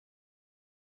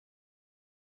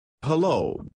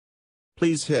Hello.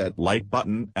 Please hit like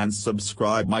button and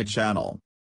subscribe my channel.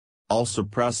 Also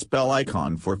press bell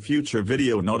icon for future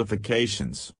video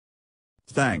notifications.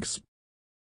 Thanks.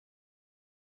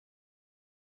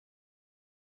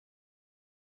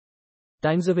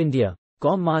 Times of India.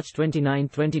 March 29,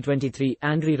 2023.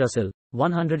 Andre Russell,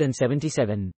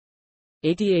 177.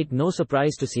 88. No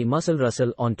surprise to see Muscle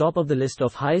Russell on top of the list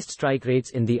of highest strike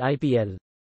rates in the IPL.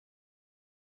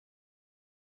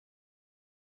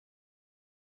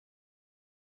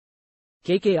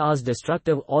 KKR's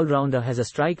destructive all-rounder has a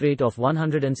strike rate of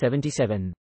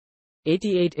 177.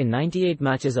 88 in 98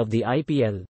 matches of the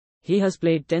IPL. He has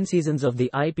played 10 seasons of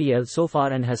the IPL so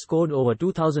far and has scored over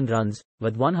 2,000 runs,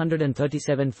 with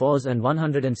 137 fours and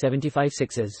 175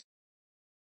 sixes.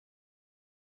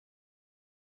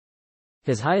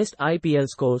 His highest IPL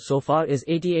score so far is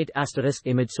 88 *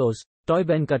 image source, TOI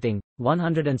Ben Cutting,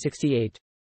 168.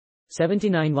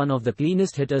 79. One of the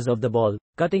cleanest hitters of the ball,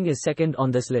 Cutting is second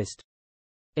on this list.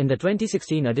 In the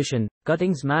 2016 edition,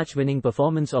 Cutting's match-winning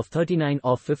performance of 39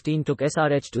 off 15 took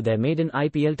SRH to their maiden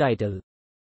IPL title.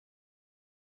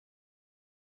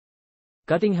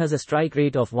 Cutting has a strike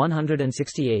rate of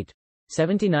 168.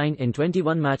 79 in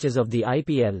 21 matches of the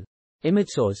IPL. Image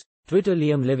source, Twitter.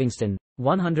 Liam Livingston,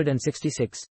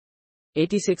 166.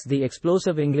 86. The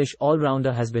explosive English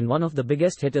all-rounder has been one of the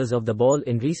biggest hitters of the ball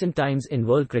in recent times in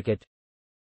world cricket.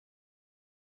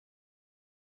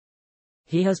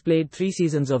 He has played 3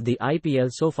 seasons of the IPL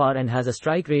so far and has a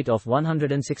strike rate of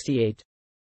 168.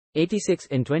 86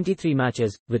 in 23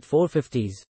 matches, with 4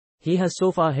 50s. He has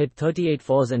so far hit 38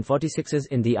 fours and 46s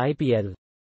in the IPL.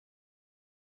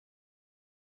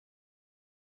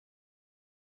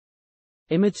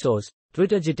 Image source,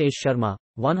 Twitter. Jitesh Sharma,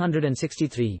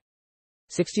 163.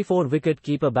 64.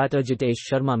 Wicket-keeper batter Jitesh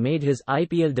Sharma made his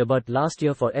IPL debut last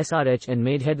year for SRH and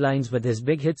made headlines with his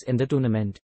big hits in the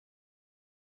tournament.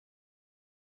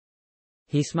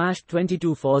 He smashed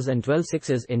 22 fours and 12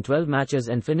 sixes in 12 matches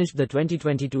and finished the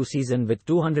 2022 season with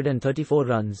 234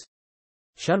 runs.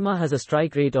 Sharma has a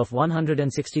strike rate of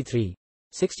 163.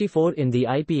 64 in the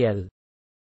IPL.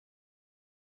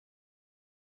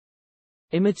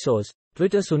 Image source,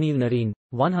 Twitter. Sunil Narine,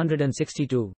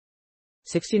 162.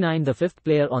 69. The fifth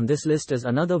player on this list is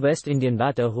another West Indian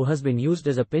batter who has been used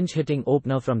as a pinch-hitting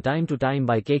opener from time to time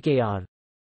by KKR.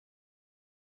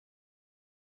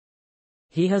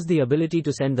 He has the ability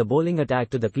to send the bowling attack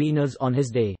to the cleaners on his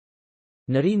day.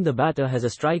 Narine the batter has a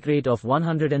strike rate of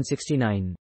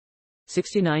 169.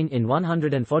 69 in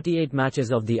 148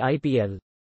 matches of the IPL.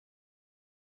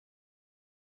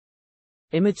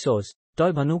 Image source,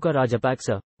 TOI Bhanuka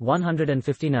Rajapaksa,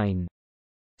 159.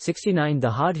 69. The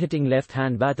hard-hitting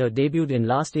left-hand batter debuted in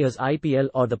last year's IPL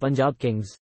or the Punjab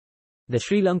Kings. The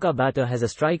Sri Lanka batter has a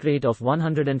strike rate of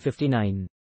 159.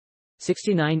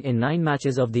 69 in 9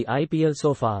 matches of the IPL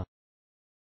so far.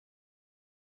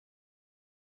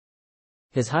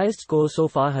 His highest score so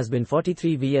far has been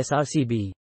 43 vs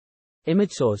RCB.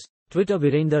 Image source, Twitter.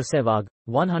 Virender Sehwag,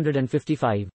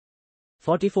 155.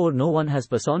 44. No one has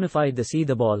personified the see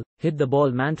the ball, hit the ball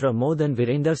mantra more than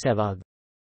Virender Sehwag.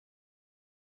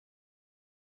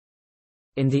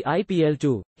 In the IPL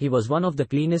too, he was one of the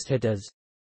cleanest hitters.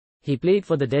 He played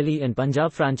for the Delhi and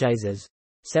Punjab franchises.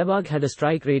 Sehwag had a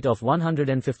strike rate of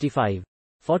 155.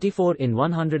 44 in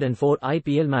 104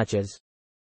 IPL matches.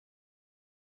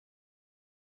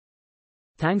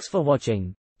 Thanks for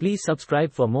watching. Please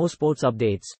subscribe for more sports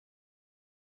updates.